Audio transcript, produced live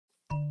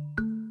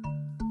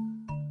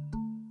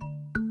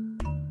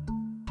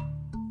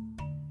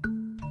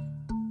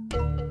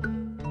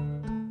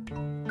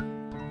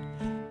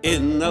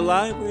In the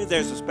library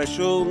there's a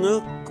special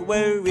nook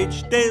where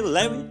each day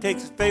Larry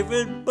takes his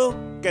favorite book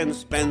and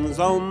spends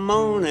all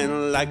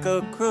morning like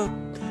a crook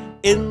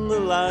in the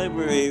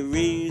library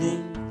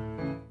reading.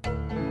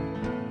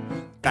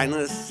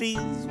 Dinah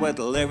sees what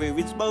Larry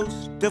reads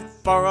most. To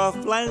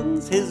far-off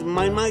lands his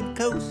mind might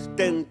coast,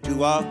 and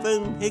too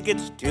often he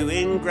gets too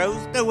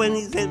engrossed when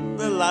he's in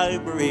the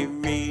library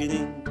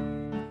reading.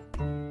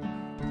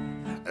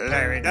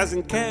 Larry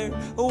doesn't care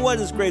what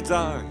his grades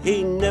are.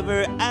 He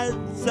never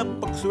adds a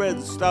book's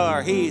red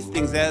star. He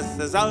thinks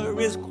SSR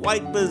is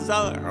quite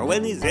bizarre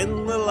when he's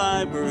in the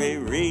library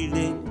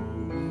reading.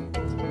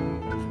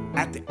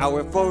 At the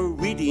hour for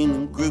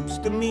reading groups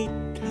to meet,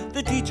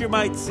 the teacher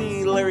might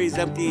see Larry's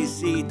empty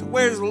seat.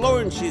 "Where's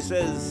Lauren?" she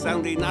says,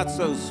 sounding not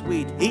so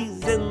sweet.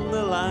 He's in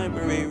the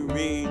library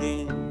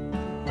reading.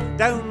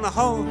 Down the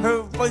hall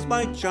her voice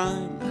might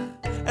chime,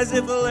 as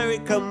if Larry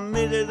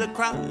committed a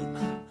crime.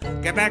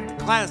 "Get back to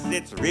class,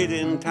 it's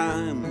reading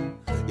time.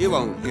 You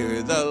won't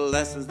hear the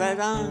lessons that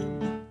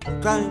I'm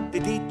trying to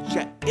teach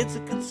ya, it's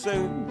a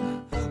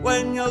concern.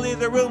 When you leave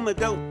the room,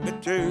 don't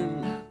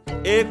return.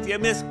 If you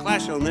miss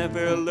class, you'll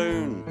never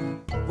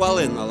learn while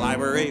in the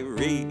library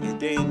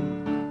reading."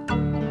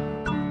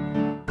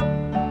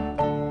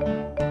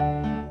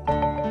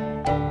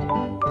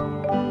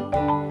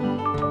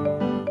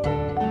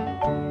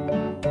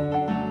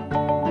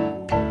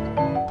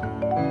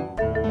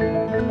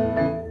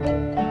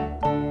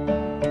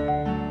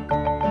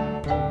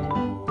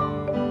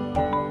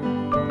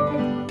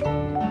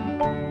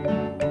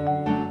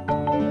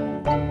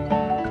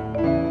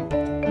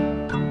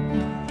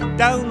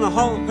 Down the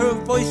hall her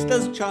voice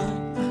does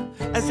chime,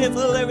 as if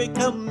Larry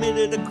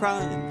committed a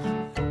crime.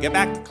 "Get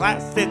back to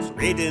class, it's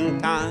reading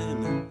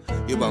time.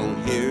 You won't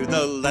hear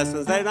the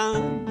lessons that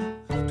I'm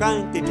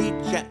trying to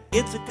teach ya,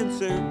 it's a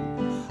concern.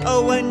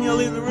 Oh, when you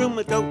leave the room,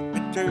 don't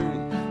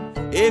return.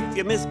 If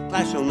you miss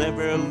class, you'll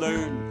never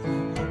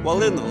learn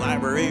while in the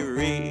library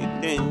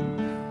reading."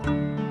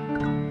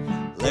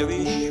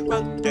 Larry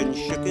shrugged and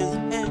shook his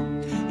head.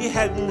 He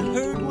hadn't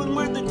heard one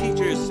word the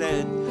teacher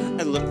said,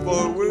 and looked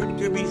forward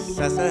to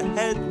recess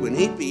ahead when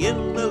he'd be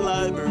in the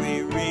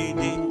library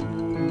reading.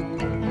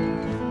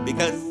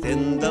 Because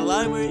in the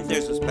library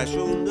there's a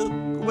special nook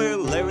where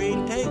Larry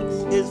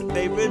takes his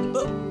favorite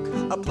book,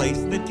 a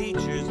place the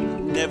teachers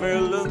never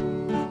look.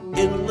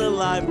 In the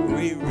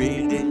library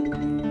reading.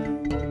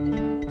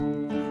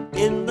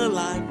 In the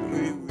library.